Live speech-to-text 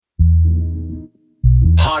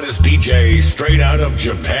hottest DJs straight out of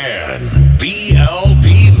Japan.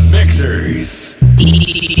 BLB Mixers.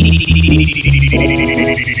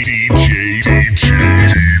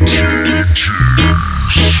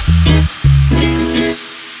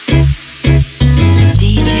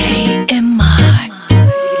 DJ Emma,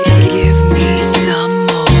 give me some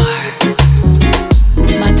more.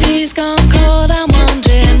 My tea's gone cold, I'm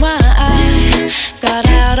wondering why I got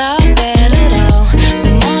out of bed at all.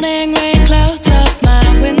 The morning rain clouds up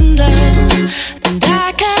my window, and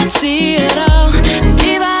I can't see it all. And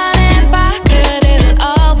even if I could, it'll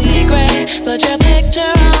all be great. But your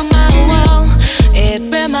picture on my wall, it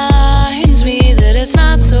reminds me that it's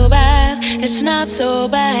not so bad. It's not so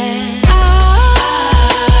bad.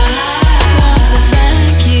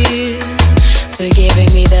 For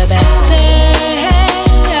giving me the best day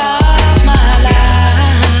of my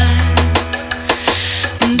life.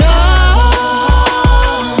 And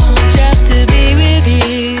oh, just to be with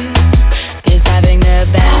you is having the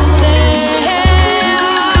best day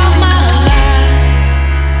of my life.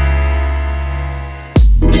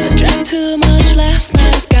 I drank too much last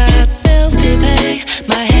night, got bills to pay.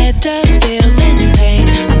 My head just feels in pain.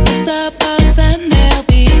 I missed the bus and there'll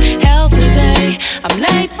be hell today. I'm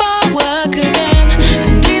late for work again.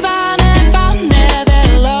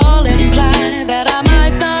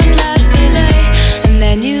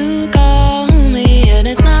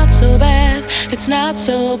 It's not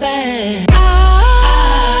so bad. I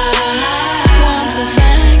want to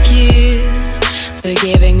thank you for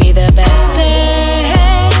giving me the best day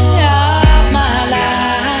of my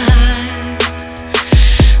life.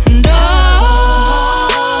 And oh,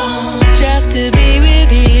 just to be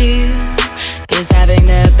with you is having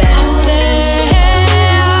the best day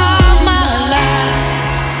of my life.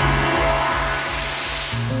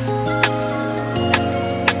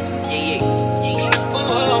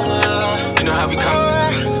 You know how we come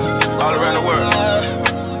all around the world.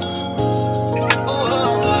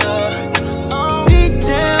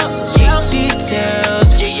 Details.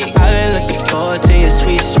 I've been looking forward to your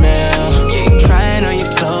sweet smell. Trying on your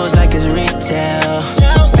clothes like it's retail.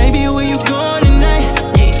 Baby, where you going tonight?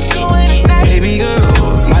 Baby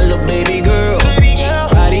girl, my little baby girl.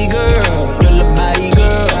 Body girl, your little body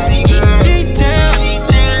girl. Details.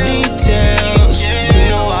 You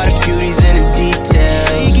know all the beauty's in the details.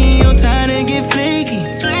 Taking your time to get flaky.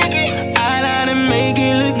 Eyeliner and make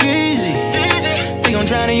it look easy. They gon'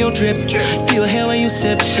 drown in your drip. Feel hell when you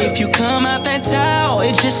sip. If you come out that towel,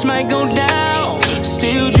 it just might go down.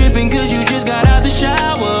 Still dripping cause you just got out the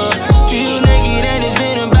shower. Still naked and it's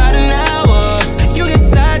been about an hour. You get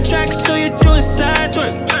sidetracked so you do a side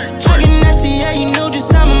twerk. Talking nasty, yeah, you know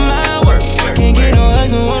just how my work. Can't get no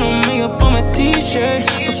hugs and want no makeup on my t-shirt.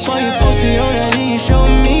 Before you post it on IG, you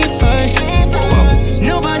showing me first.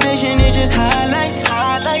 No foundation, it's just highlights.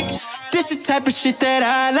 This the type of shit that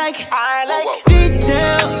I like.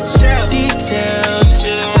 Details. I've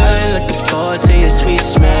been looking forward to your sweet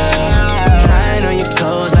smell. Trying on your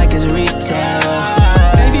clothes like it's retail.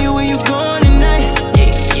 Baby, where you going tonight?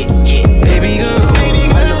 Baby girl,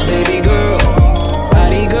 my little baby girl.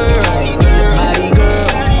 Body girl, body girl.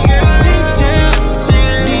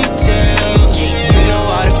 Details. You know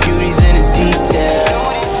all the beauty's in the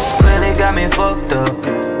details. Really got me fucked up.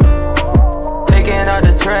 Taking out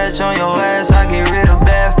the trash on your ass, I get rid of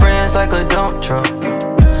bad friends like a dump truck.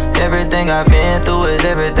 Everything I've been through is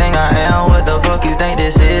everything I am. What the fuck you think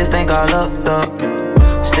this is? Think I lucked up.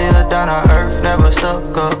 Still down on earth, never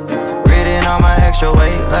stuck up. Ridden on my extra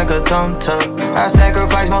weight like a tum tuck. I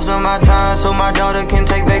sacrifice most of my time so my daughter can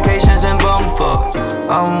take vacations and bum fuck.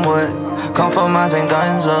 I'm what? Come for mines and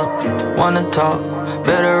guns up. Wanna talk?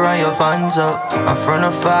 Better run your funds up. I'm from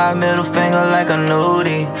the 5, middle finger like a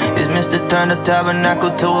nudie. It's Mr. Turn the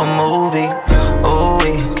Tabernacle to a movie. Ooh,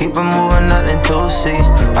 we keep it moving, nothing to see.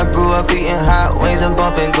 I grew up eating hot wings and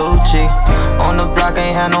bumping Gucci. On the block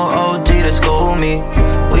ain't had no OG to school me.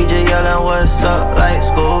 We just yelling what's up like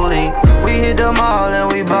schoolie. We hit them all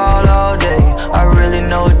and we ball all day. I really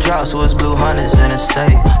know a drop, so it's blue hundreds in the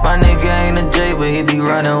safe. My nigga ain't a J, but he be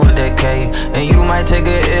running with that K. And you might take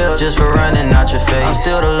a L just for running out your face. I'm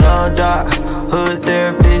still the love doc, hood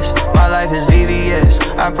therapist. My life is VVS,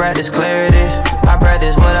 I practice clarity. I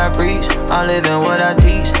practice what I preach, I'm living what I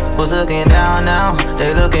teach. Who's looking down now,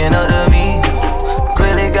 they looking up to me.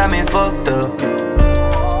 Clearly got me fucked up.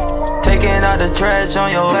 Taking out the trash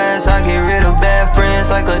on your ass, I get rid of bad friends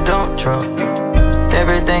like a dump truck.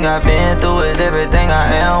 Everything I've been through is everything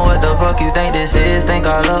I am. What the fuck you think this is? Think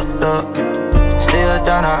I lucked up. Still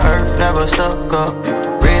down on earth, never stuck up.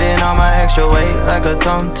 Ridden on my extra weight like a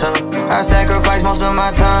tum tuck. I sacrifice most of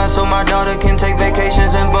my time so my daughter can take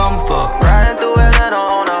vacations and bum fuck. Riding through Atlanta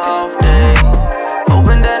on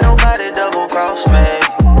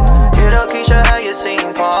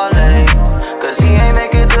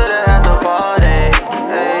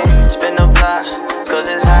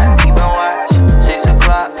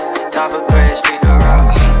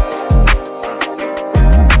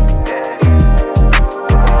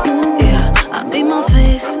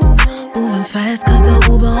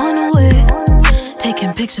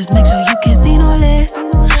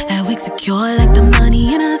Secure like the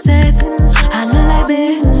money in a safe. I look like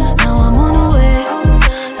babe, now I'm on the way.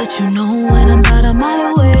 Let you know when I'm about a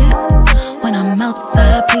mile away. When I'm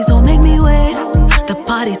outside, please don't make me wait. The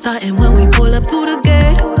party's starting when we pull up to the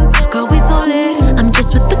gate. Girl, we so late. I'm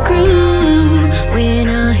just with the crew. We ain't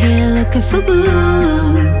out here looking for boo.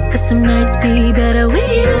 Cause some nights be better with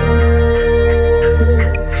you.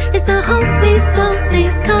 It's a homie, slowly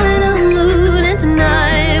kind of mood. And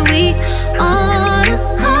tonight we on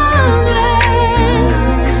 100.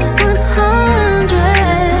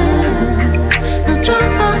 No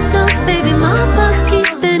drama, no baby, my boss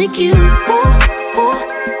keeping it cute.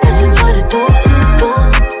 That's just what I do.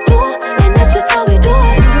 And that's just how we do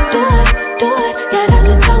it. Yeah, that's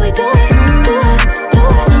just how we do it.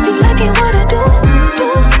 You like it what I do.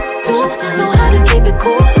 Know how to keep it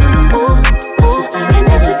cool. And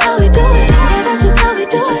that's just how we do it. Yeah, that's just how we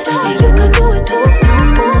do it. And you can do it too.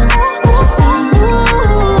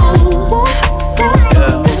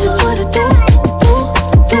 That's just what I do.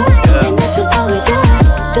 And that's just how we do it.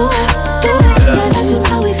 Yeah, that's just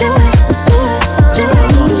how we do it. You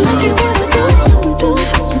like it what I do.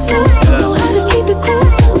 Know how to keep it cool.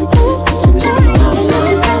 And that's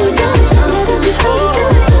just how we do it. Yeah, that's just how we do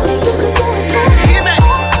it. And you can do it too.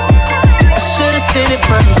 I should've seen it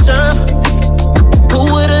from the jump. Who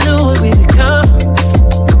would've knew what we become?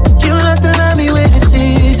 You don't have to love me when it's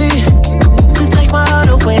easy to take my heart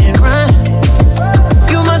away and run.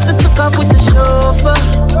 You must've took off with the chauffeur.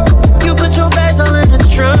 You put your bags all in the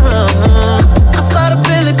trunk. I saw the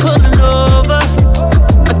Billy pulling over.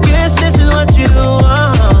 I guess this is what you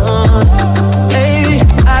want. Hey,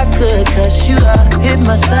 I could cuss you out, hit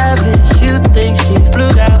my savage. You think she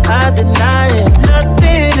flew out, I deny it.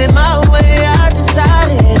 Nothing in my way, I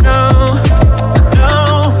decided no.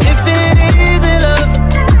 If it isn't love,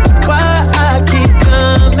 why I keep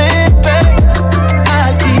coming back?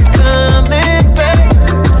 I keep coming back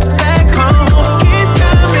home. Keep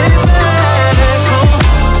coming back home.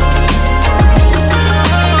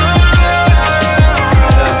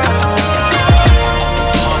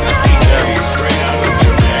 Hottest DJ straight out of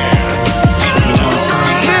Japan.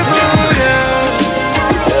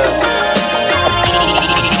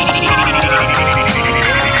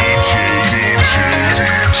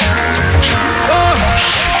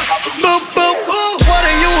 Boop, boop, boop. What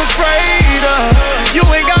are you afraid of? You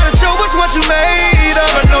ain't gotta show us what you made of.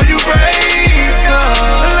 I know you break up.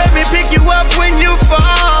 Let me pick you up when you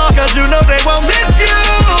fall. Cause you know they won't miss you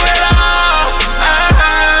at all.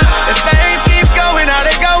 If things keep going how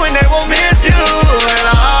they going, they won't miss you at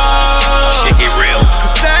all. Shit get real. The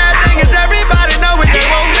sad thing is everybody know it, they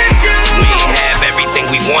won't miss you. We ain't have everything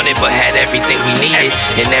we wanted, but had everything we needed.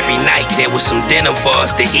 And every night there was some dinner for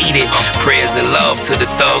us to eat it. Prayers and love to the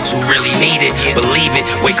thugs who really need it. Believe it,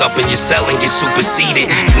 wake up in your cell and get superseded.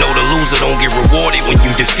 You know the loser don't get rewarded when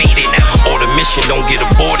you defeat it. Or the mission don't get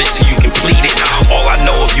aborted till you complete it. All I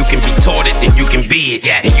know, if you can be taught it, then you can be it.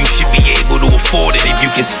 And you should be able to afford it if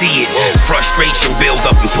you can see it. Frustration build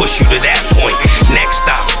up and push you to that point. Next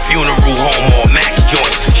stop, funeral home or Max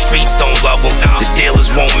joint. Streets don't love them, the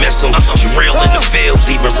dealers won't miss them. You real in the fields,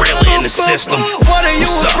 even realer in the system. What are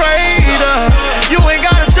you afraid of? You ain't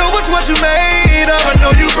gotta show us what you made of. I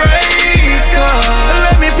know you break up.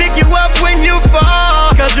 Let me pick you up when you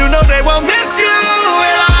fall. Cause you know they won't miss you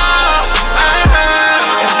at all.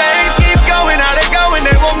 If things keep going how they going,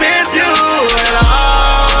 they won't miss you at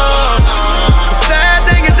all. The sad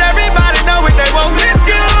thing is everybody know it, they won't miss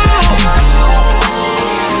you.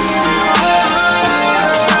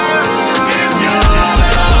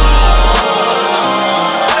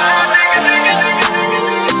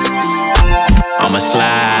 I'ma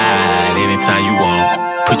slide anytime you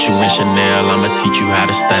want. Put you in Chanel, I'ma teach you how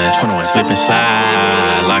to stand. 21, slip and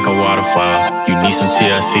slide like a waterfall. You need some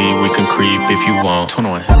TLC, we can creep if you want.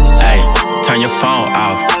 21, hey, turn your phone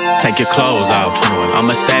off, take your clothes off. 21, I'm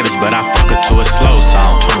a savage, but I fuck her to a slow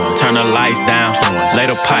song. 21, turn the lights down, 21, lay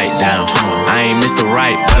the pipe down. 21, I ain't Mr.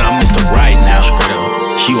 Right, but I'm Mr. Right now. Straight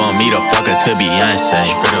up, she want me to fuck her to Beyonce.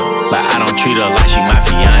 Straight up, but I don't treat her like she my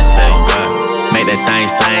fiance. God. Make that thing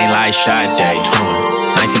sing like Sade.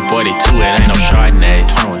 1942, it ain't no Chardonnay.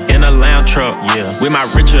 In a lounge truck, yeah, with my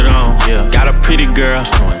Richard on. Yeah, got a pretty girl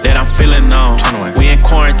that I'm feeling on. We in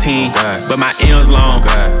quarantine, but my M's long.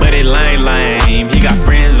 But it lame, he got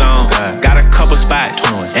friends on. Got a couple spots,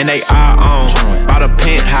 and they are on. Bought a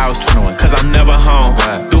penthouse, cause I'm never home.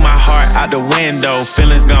 Threw my heart out the window,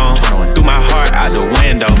 feelings gone. Threw my heart out the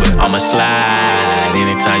window, but I'ma slide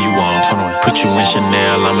anytime you want. Put you in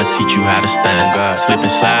Chanel, I'ma teach you how to stand. Slip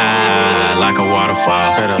and slide like a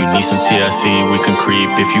waterfall. You need some TLC, we can creep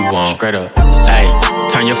if you want. Straight up, hey,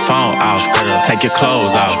 Turn your phone off, take your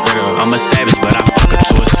clothes off. I'm a savage, but I fuck her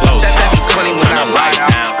to a slow song. Turn the lights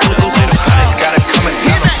down, cause the gotta come and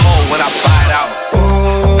have a phone when I find out.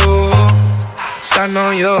 Oh, starting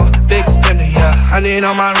on your big spender, yeah. Honey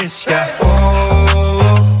on my wrist, yeah.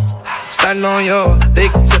 Oh, starting on your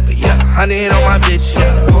big tipper, yeah. Honey on my bitch,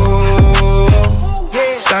 yeah. Oh,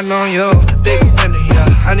 starting on your big spender, yeah.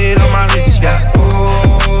 Honey on my wrist, yeah.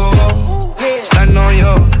 Oh, starting on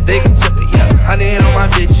your big tipper, yeah. Honey on my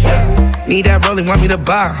bitch, yeah. Need that rolling, want me to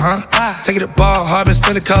buy, huh? Take it to ball hard and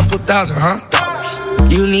spend a couple thousand, huh?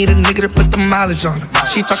 You need a nigga to put the mileage on her.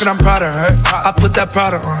 She talking, I'm proud of her. I put that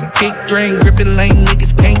Prada on her. Big drain, gripping lane,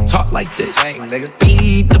 niggas can't talk like this.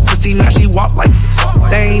 Beat the pussy, now she walk like this.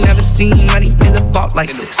 They ain't never seen money in the vault like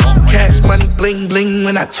this. Cash money, bling bling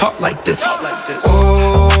when I talk like this.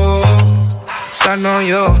 Oh, starting on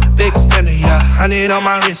your big spender, yeah. Honey on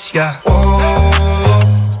my wrist, yeah. Oh,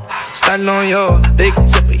 starting on your big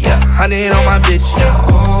tipper, yeah. Honey on my bitch, yeah.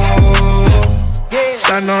 Oh,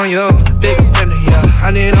 starting on your big spender, yeah.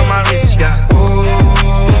 Honey on my wrist, yeah. Oh,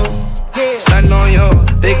 starting on your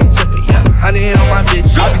big tipper, yeah. Honey on my bitch,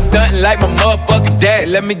 yeah. I be stunting like my motherfucking dad,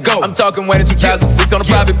 let me go. I'm talking way in 2006 on a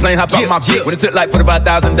private plane, hop out my bitch. When it took like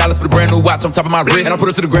 $45,000 for the brand new watch on top of my wrist. And I put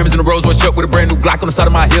it to the Grammys in the Rolls Royce truck with a brand new Glock on the side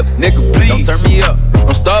of my hip. Nigga, please, don't turn me up,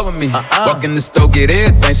 don't start with me. Walk in the store, get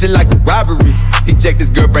everything, shit like a robbery. He checked his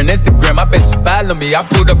girlfriend Instagram, I bet she follow me. I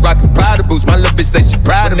pulled up rockin' Prada boots, my little bitch say she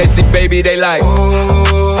proud of me. They see baby, they like,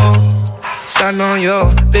 oh, starting on your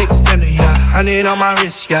big spender, yeah. Honey on my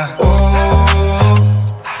wrist, yeah. Oh,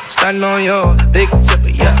 starting on your big tipper,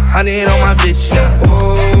 yeah. Honey on my bitch, yeah.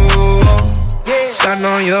 Oh, starting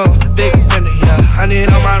on your big spender, yeah. Honey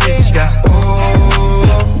on my wrist, yeah. Oh,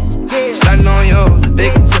 starting on your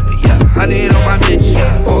big tipper, yeah. Honey on my bitch,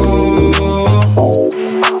 yeah. Oh,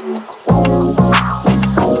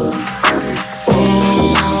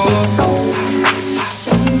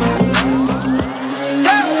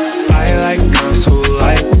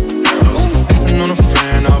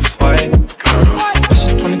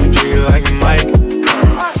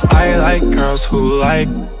 girls who like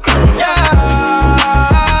girls. Yeah,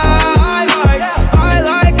 I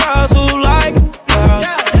like girls who like girls.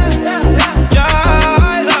 Yeah,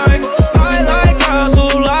 I like girls who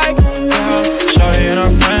like girls. Shawty and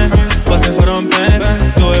her friends, bustin' for them bands.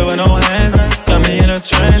 Do it with no hands, got me in a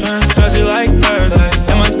trance. Cause she like Thursday,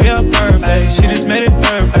 it must be her birthday. She just made it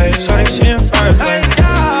birthday, shawty she in first place.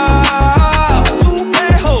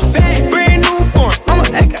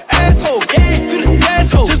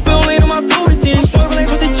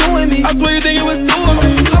 I swear you think it was two of me.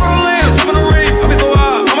 Hop on the land, jump on the ring. I be so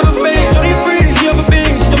wild, I'm on the space. Shorty free, she have a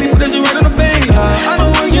bing. She told me put that shit right on the bang. I know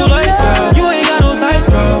what you like, girl. You ain't got no type,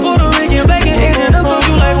 girl. Puerto Rican, black and Asian, that's what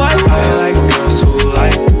you like, white. I like girls who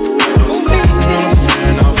like girls. I'm not a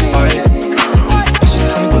fan of white girls. She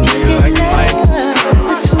 23 like Mike.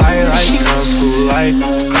 I like girls who like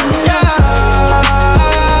girls.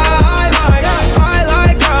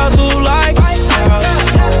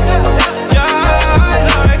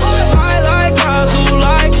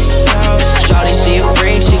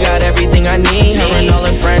 I need her and all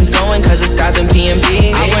her friends going cause it's guys in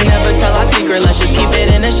P&B. I would never tell our secret, let's just keep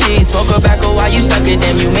it in the sheets. Smoke her back while you suck it,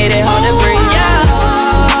 then you made it hard to breathe.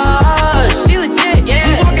 Yeah, she legit, yeah.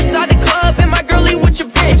 You walk inside the club and my girlie with your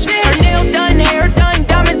bitch. Her nail done, hair done,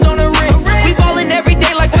 diamonds on her wrist. We ballin' every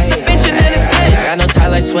day like what's the bench and an assist. I got no tie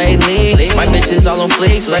like Sway Lee. My bitch is all on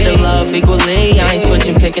fleek, spread the love equally. I ain't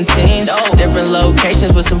switching, picking teams. Different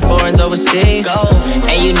locations with some foreigns overseas.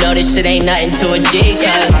 And you know this shit ain't nothing to a G.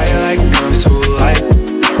 I like girls who like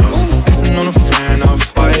girls. Isn't on a fan of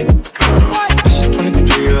white girls. She's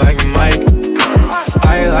 23 like Mike.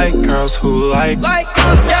 I like girls who like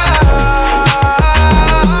girls. Yeah.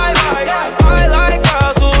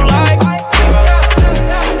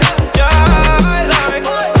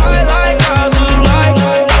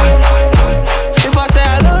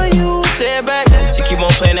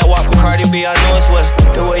 I know it's what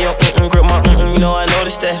the way your grip my you know I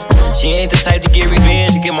noticed that. She ain't the type to get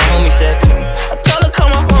revenge to get my homie sex. I told her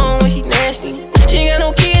come home when she nasty. She ain't got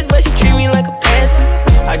no kids, but she treat me like a passy.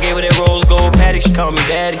 I gave her that rose gold paddock, she called me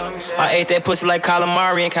daddy. I ate that pussy like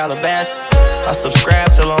calamari and Calabasas. I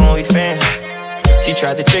subscribed to her OnlyFans. She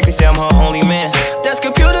tried to trick me, say I'm her only man. That's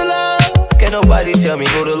computer love. Can't nobody tell me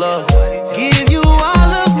who to love. Give you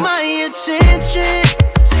all of my attention.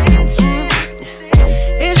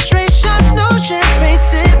 It's straight shots, no champagne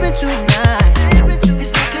sipping tonight.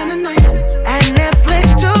 It's the kind of night. At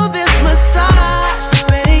Netflix, do this massage.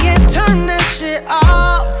 Better yet, turn that shit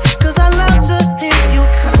off. Cause I love to hear you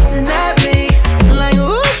cussing at me. Like,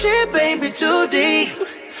 ooh, shit, baby, too deep.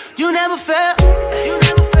 You never felt.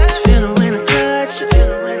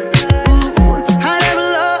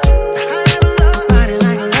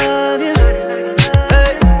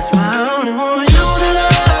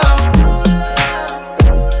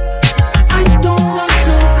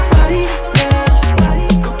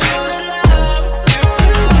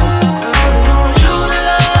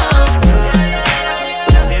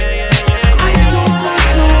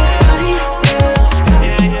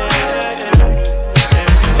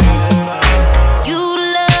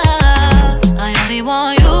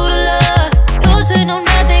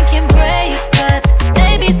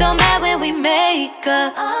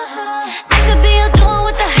 makeup. I could be out doing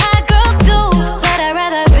what the hot girls do, but I'd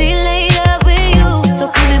rather be laid up with you. So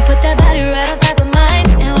come and put that body right on top of mine.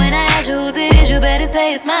 And when I ask you whose it is, you better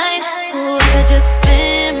say it's mine. Ooh, I could just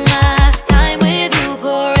spend my time with you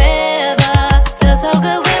forever. Feels so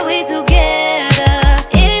good when we together.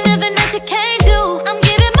 It ain't nothing that you can't do. I'm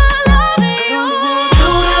giving my love to you.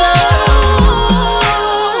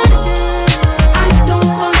 I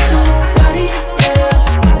don't want nobody else.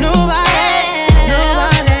 Nobody. I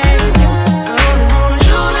only want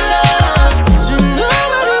you to love. So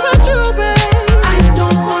nobody but you, babe. I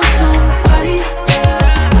don't want nobody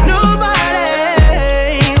else. Nobody.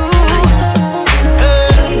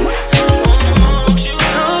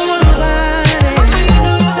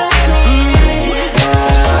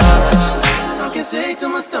 Talking sick to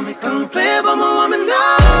my stomach, don't play about my woman, no.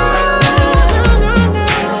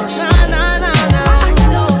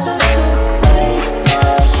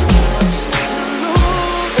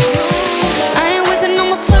 I ain't wasting no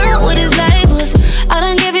more time with his labels. I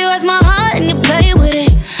done give you as my heart and you play with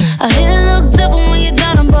it. I hear it look different when you're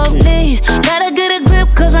down on both knees. Gotta get a grip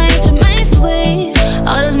cause I ain't your main sweet.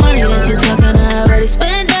 All this money that you talking, I already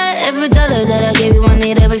spent that. Every dollar that I gave you, I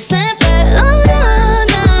need every cent back. Oh, no.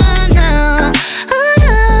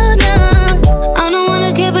 Oh, no. I'm the one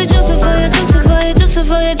that keep it juicy for you, juicy for you, juicy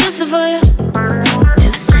for you, juicy for you.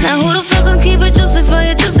 Now who the fuck gon' keep it juicy for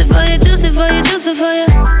you, juicy for you, juicy for you, juicy for you?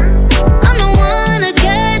 I'm the one that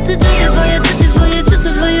kept the juicy for you, juicy for you,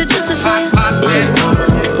 juicy for you, juicy for you.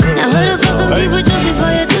 Now who the fuck gon' keep it juicy for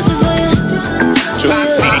you, juicy for you?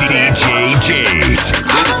 DJ Jace.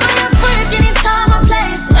 I'ma be a freak anytime I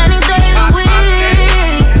place, any day of the week.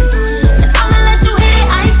 So I'ma let you hit it,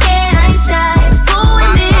 I ain't scared, I ain't shy, it's cool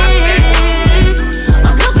with me.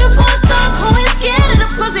 I'm looking for a thug who ain't scared of the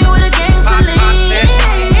pussy with a gang to lean.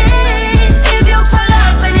 If you pull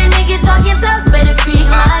up and a nigga talking tough, better freak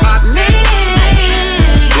like me.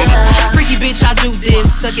 Freaky bitch, I do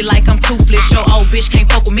this. Suck it like I'm toothless. Your old bitch can't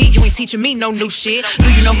fuck with me. You ain't teaching me no new shit.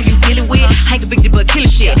 Do you know who you dealing with? I ain't convicted but killing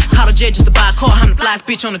shit. Call a jet just to buy a car. I'm the flyest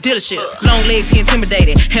bitch on the dealership. Long legs, he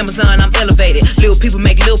intimidated. Amazon, I'm elevated. Little people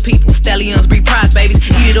make little people. Stallions breed prize babies.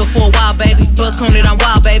 Eat it up for a while, baby. Buck on it, I'm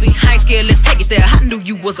wild, baby. I ain't scared, let's take it there. I knew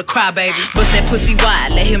you was a crybaby. Bust that pussy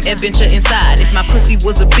wide, let him adventure inside. If my pussy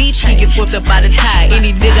was a beach, he get swept up by the tide.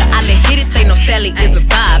 Any nigga I let hit it, they know Stally is a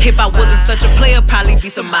vibe. If I wasn't such a player, probably be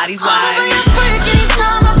somebody's wife. I'ma be a freak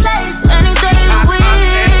anytime I place, any day of the week.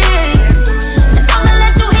 So I'ma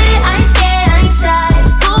let you hit it, I ain't scared, I ain't shy,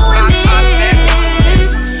 it's cool with me.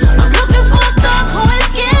 I'm looking for a thug who ain't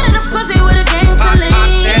scared of the pussy with a gang to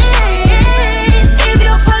lean. If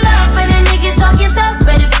you pull up and a nigga talking tough,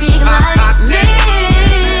 better freak like me.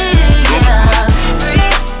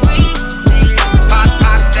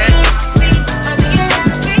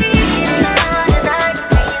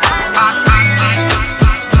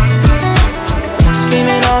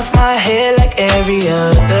 Screaming off my head like every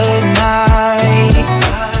other night.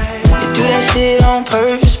 You do that shit on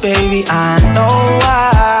purpose, baby, I know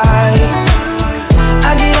why.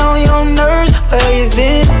 I get on your nerves, where you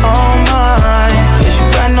been all mine. If you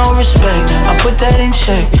got no respect, I put that in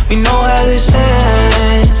check. We know how this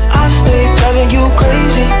ends. I stay driving you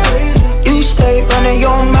crazy. You stay running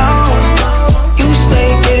your mouth. You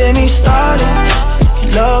stay getting me started. You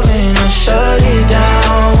loving and shut it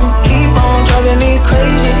down. Keep on driving me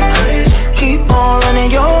crazy. Keep on running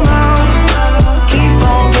your mouth. Keep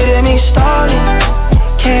on getting me started.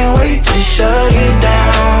 Can't wait to shut it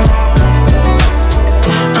down.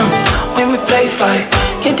 When we play fight,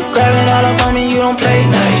 get the grabbing all up on me, you don't play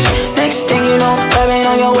nice. Next thing you know, grabbing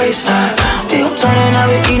on your waistline. We gon' turn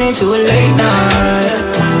another evening to a late night.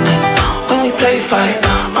 When we play fight,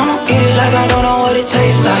 I'ma eat it like I don't know what it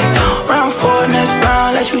tastes like. Round 4, next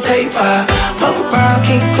round, let you take 5. Fuck around,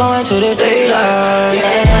 keep going to the daylight.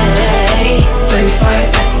 Yay. Play fight.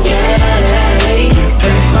 Yay.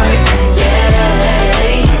 Play fight.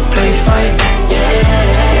 Yay. Play fight.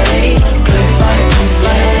 Yay. Play fight. Play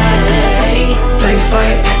fight. Play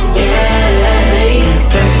fight. Yay.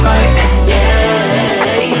 Play fight. Yay.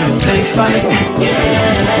 Play fight.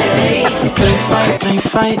 Yay. Play fight. Play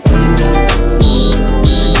fight.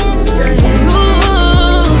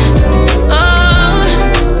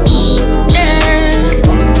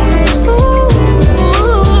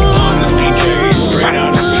 This DJ straight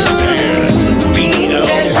out of Japan.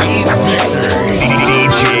 BLP Mixers.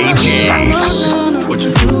 DJ Jace. What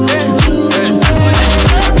you do?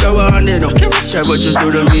 Throw 100 on camera, share what you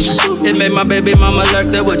do to me. It made my baby mama like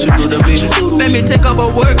that. What you do to me? Let me take over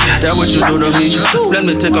work. That what you do to me. Let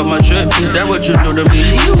me take off my trip. That what you do to me.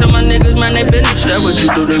 Tell my niggas, man, they been bitch, that what you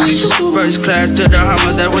do to me. First class to the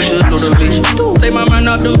Hammers, that what you do to me. Take my mind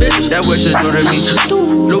off them bitches, that what you do to me.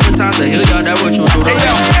 Louis times to heal y'all, that what you do to me. Hey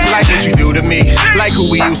yo, like what you do to me, like who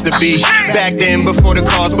we used to be. Back then, before the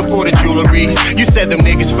cars, before the jewelry. You said them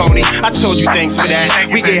niggas phony, I told you thanks for that.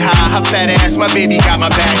 We get high, her fat ass, my baby got my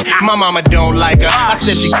back. My mama don't like her, I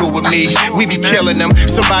said she cool with me. We be killing them,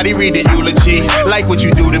 somebody read the eulogy. Like what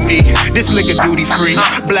you do to me, this liquor duty free.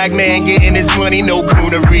 Black man getting his money, no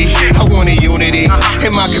coonery. I want a unity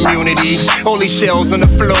in my community. Only shells on the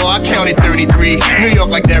floor, I counted 33. New York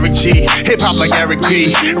like Derek G, hip hop like Eric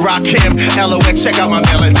B. Rock him, LOX, check out my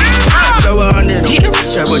melody. Throw 100 on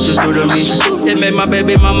that what you do to me. It made my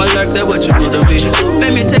baby mama lurk, that what you do to me.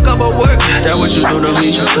 Let me take off my work, that what you do to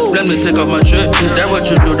me. Let me take off my shirt, that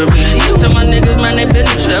what you do to me. Tell my niggas man they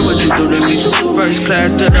business, that what you do to me. First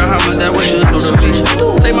class to the Hammers, that what you do to me.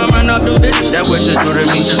 Take my mind off them bitches, that what you do to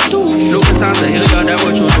me. Louis times to heal y'all, that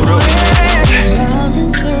what you do to me. Trials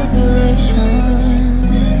and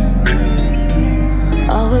tribulations,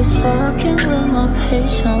 always fucking with my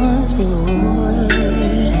patience, boy.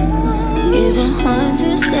 Give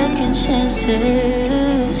 100 second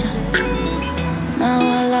chances. Now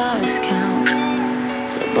I lost count,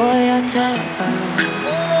 so boy I tap out.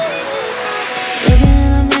 Looking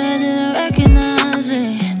in the mirror, didn't recognize me.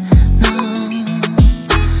 No,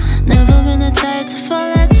 never been the type to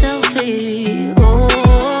fall at your feet. Oh,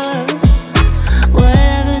 what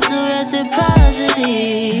happened to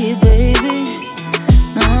reciprocity, baby?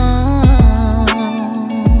 No.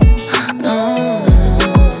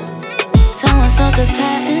 Tell myself the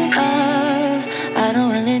pattern of I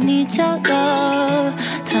don't really need your love.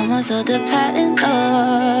 Tell myself the pattern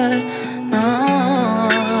of no.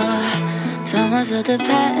 Tell myself the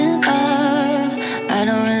pattern of I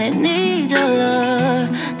don't really need your love.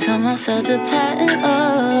 Tell myself the pattern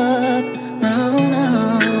of no.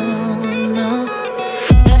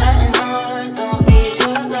 Pattern of don't need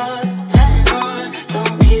your love. Pattern of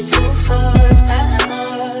don't get too fast. Pattern of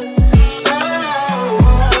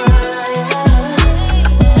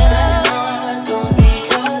don't need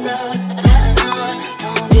your love. Pattern of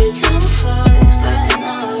don't get too fast. Pattern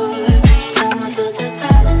of tell myself the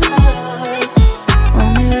pattern of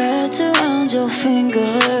want me wrapped around your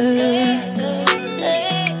finger,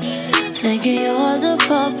 thinking you're the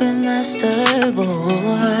puppet master,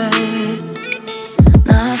 boy.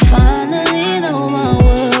 Now I finally know my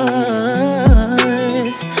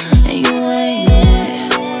worth, and you ain't it.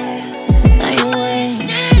 Now you ain't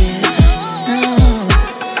shit. No,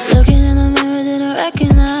 looking in the mirror, didn't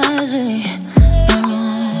recognize me. No,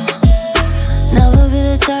 never be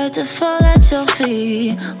the type to fall at your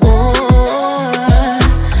feet. Oh,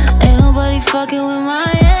 ain't nobody fucking with my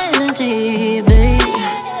energy, babe.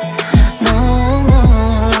 No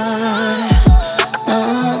more, no.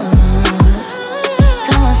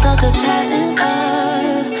 Tell myself the pattern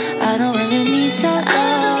of I don't really need your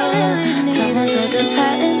love. Tell myself the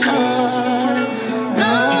pattern of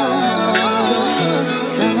no.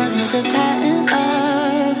 Tell myself the pattern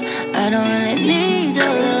of I don't really need your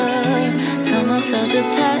love. Tell myself the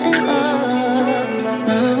pattern of no.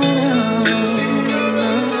 Don't need your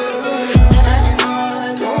love.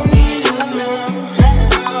 Don't need your love. Don't need your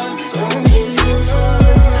love. Don't get too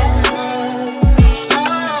fast.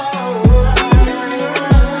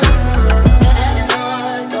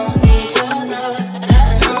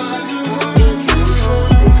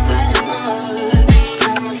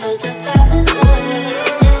 Tell myself the pattern of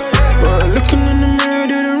but looking in the mirror,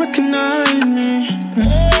 didn't recognize me.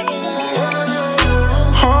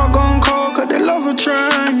 Heart gone cold, cause they love her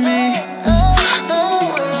trying me.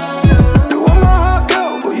 You want my heart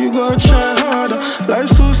go, but you gotta try harder.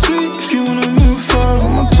 Life's so sweet if you wanna move forward.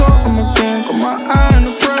 I'ma talk, I'ma gang, got my eye on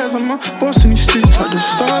the prize. I'm a boss in these streets like the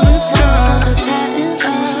stars in the sky. the pattern of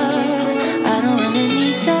I don't really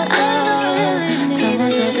need your love. Tell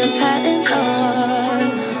myself the pattern of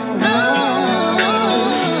no.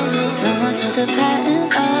 Tell myself the pattern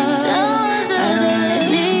of I don't really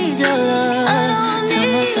need your love. Tell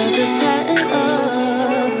myself the pattern of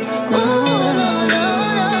no.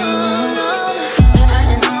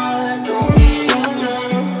 Pattern of don't need your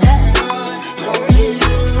love. Pattern of don't need your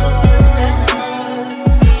love. Pattern of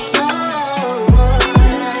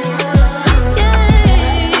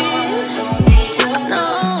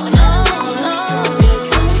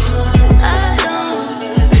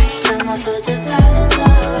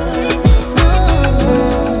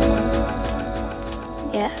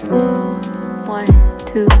Yeah. 1,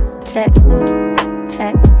 2, check.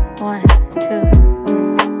 Check. 1, 2.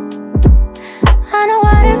 I know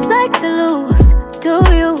what it's like to lose. Do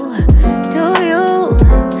you? Do you?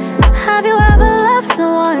 Have you ever loved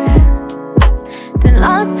someone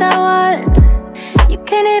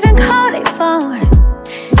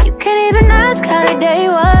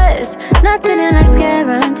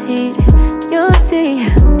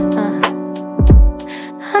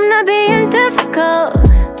not being difficult.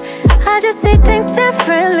 I just say things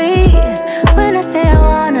differently. When I say I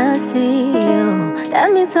wanna see you,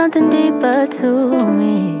 that means something deeper to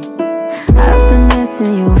me. I've been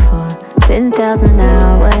missing you for 10,000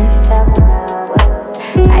 hours.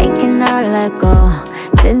 I cannot let go.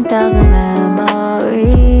 10,000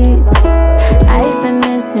 memories. I've been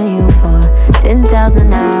missing you for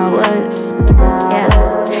 10,000 hours. Yeah,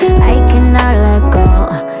 I cannot let go.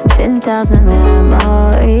 10,000 memories.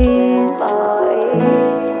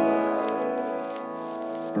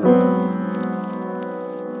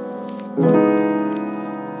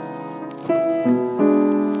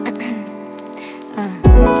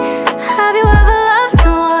 Have you ever loved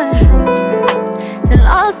someone, then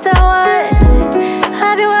lost that one?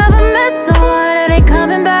 Have you ever missed someone and ain't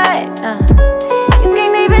coming back? You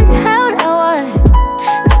can't even tell that one,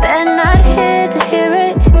 'cause they're not here to hear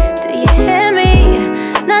it. Do you hear me?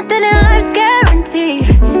 Nothing in life's guaranteed.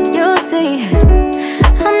 You'll see,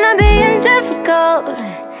 I'm not being difficult.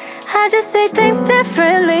 I just say things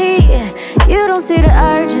differently. You don't see the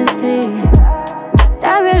urgency.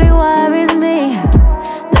 That really worries me.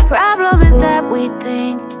 The problem is that we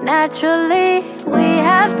think naturally we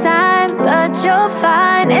have time, but you'll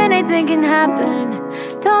find anything can happen.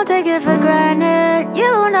 Don't take it for granted,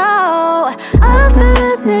 you know. I've been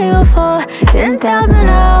missing you for 10,000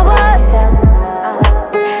 hours.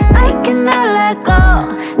 I cannot let go.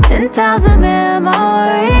 10,000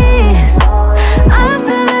 memories. I've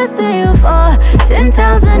been missing you for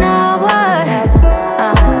 10,000 hours.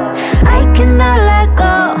 I cannot let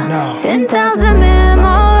go. 10,000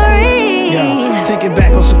 memories. Yeah, thinking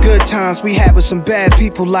back on some good times we had with some bad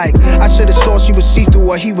people. Like I should've thought she was see-through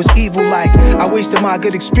or he was evil. Like I wasted my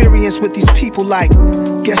good experience with these people. Like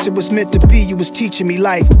guess it was meant to be. You was teaching me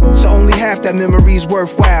life, so only half that memory's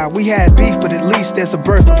worthwhile. We had beef, but at least there's the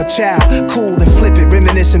birth of a child. Cool and flip it,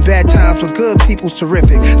 reminiscing bad times with good people's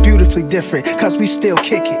terrific. Beautifully different, 'cause we still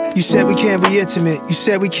kick it. You said we can't be intimate. You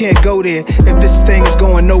said we can't go there. If this thing is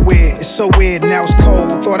going nowhere, it's so weird. Now it's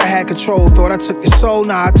cold. Thought I had control. Thought I took your soul.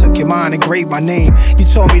 Nah, I took your mind and engraved my name. You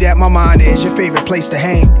told me that my mind is your favorite place to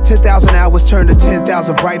hang. 10,000 hours turned to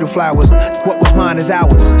 10,000 bridal flowers. What was mine is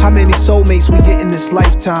ours. How many soulmates we get in this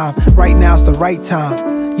lifetime? Right now's the right time.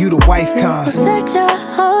 You the wife kind. Search your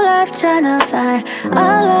whole life trying to find a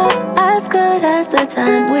love as good as the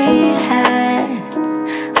time we had.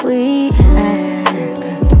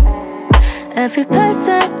 Every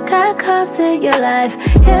person that comes in your life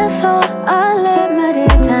here for a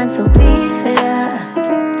limited time, so be fair,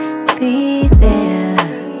 be there.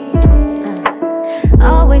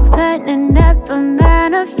 Always planning, never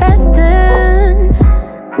manifesting.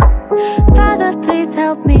 Father, please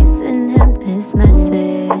help me send him this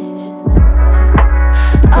message.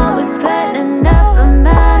 Always planning, never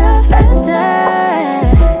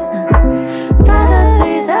manifesting. Father,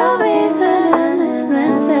 please help me send him this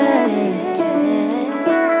message.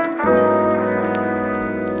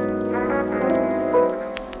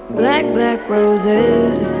 Black, black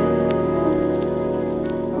roses.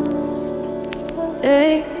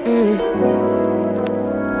 Hey,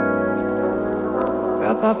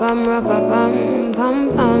 Ra-pa-pum, ra-pa-pum, pum,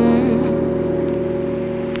 pum.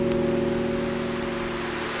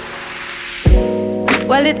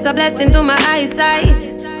 Well, it's a blessing to my eyesight,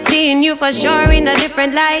 seeing you for sure in a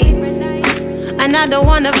different light. And I don't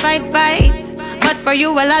wanna fight, but for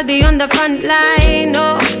you, well, I'll be on the front line.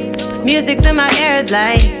 Oh, music to my ears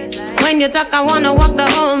like when you talk, I wanna walk the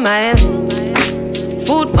whole mile.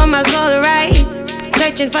 Food for my soul, right?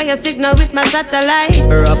 Searching for your signal with my satellite.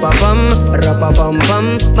 Ra-pa-pum,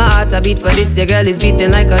 ra-pa-pum-pum. My heart a beat for this, your girl is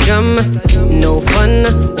beating like a drum. No fun,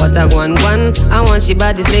 what a guan-guan. I want she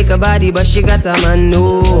body, take a body, but she got a man.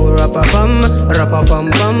 No, ra-pa-pum,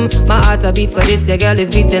 ra-pa-pum-pum. My heart a beat for this, your girl is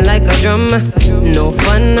beating like a drum. No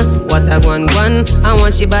fun, what a guan-guan. I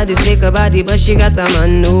want she body, take a body, but she got a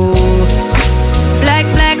man. No. Black,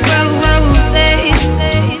 black roses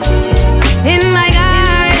in my garden.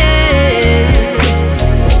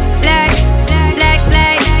 Black, black,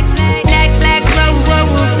 black, black, black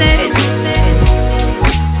roses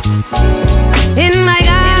in my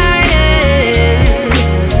garden.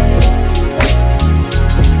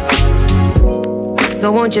 So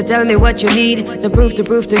won't you tell me what you need? The proof to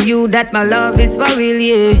prove to you that my love is for real,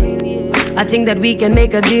 yeah. I think that we can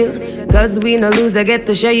make a deal, 'cause we no lose, I get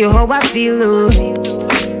to show you how I feel, ooh.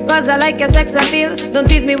 'Cause I like your sex appeal. Don't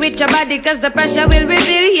tease me with your body, 'cause the pressure will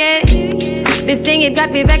reveal, yeah. This thing, it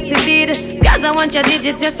got me vexed, it did. Cause I want your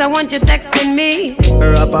digits, yes, I want you texting me.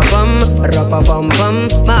 Rap-a-bum,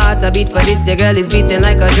 my heart a beat for this, your girl is beating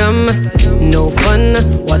like a drum. No fun,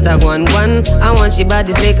 what a one. I want she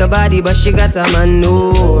body, take a body, but she got a man.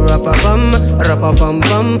 No, rap-a-bum,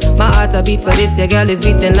 my heart a beat for this, your girl is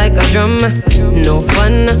beating like a drum. No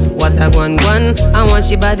fun, what a one. I want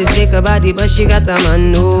she body, take a body, but she got a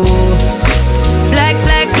man. No. Black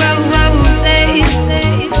roses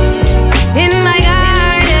in my garden.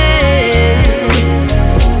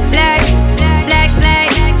 Black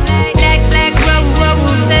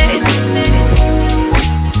roses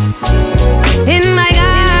in my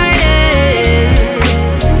garden.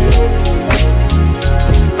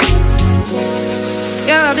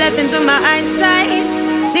 You're a blessing to my eyesight,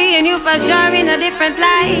 seeing you for sure in a different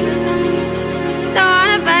light. Don't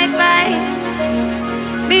wanna fight.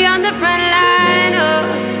 Be on the front line, oh.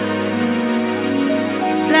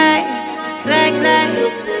 Like